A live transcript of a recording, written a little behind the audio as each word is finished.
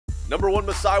#1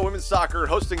 Messiah Women's Soccer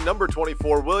hosting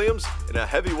 #24 Williams in a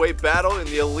heavyweight battle in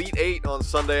the Elite Eight on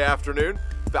Sunday afternoon.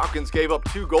 Falcons gave up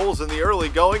 2 goals in the early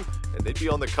going, and they'd be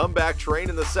on the comeback train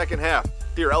in the second half.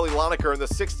 Here, Ellie Loneker in the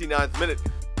 69th minute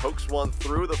pokes one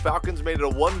through. The Falcons made it a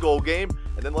 1-goal game,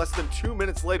 and then less than 2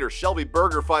 minutes later, Shelby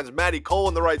Berger finds Maddie Cole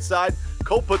on the right side.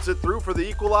 Cole puts it through for the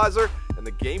equalizer, and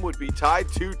the game would be tied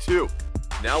 2-2.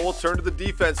 Now we'll turn to the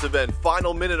defensive end.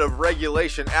 Final minute of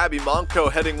regulation, Abby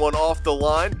Monco heading one off the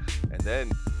line. And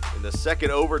then in the second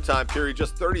overtime period,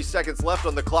 just 30 seconds left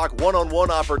on the clock,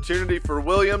 one-on-one opportunity for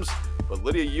Williams, but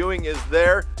Lydia Ewing is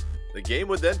there. The game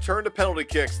would then turn to penalty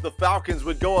kicks. The Falcons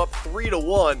would go up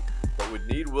 3-1, but would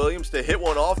need Williams to hit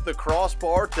one off the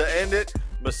crossbar to end it.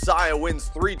 Messiah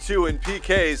wins 3-2 in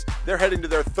PKs. They're heading to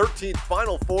their 13th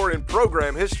Final Four in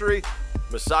program history.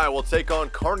 Messiah will take on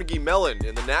Carnegie Mellon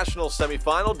in the national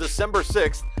semifinal December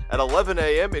 6th at 11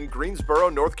 a.m. in Greensboro,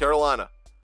 North Carolina.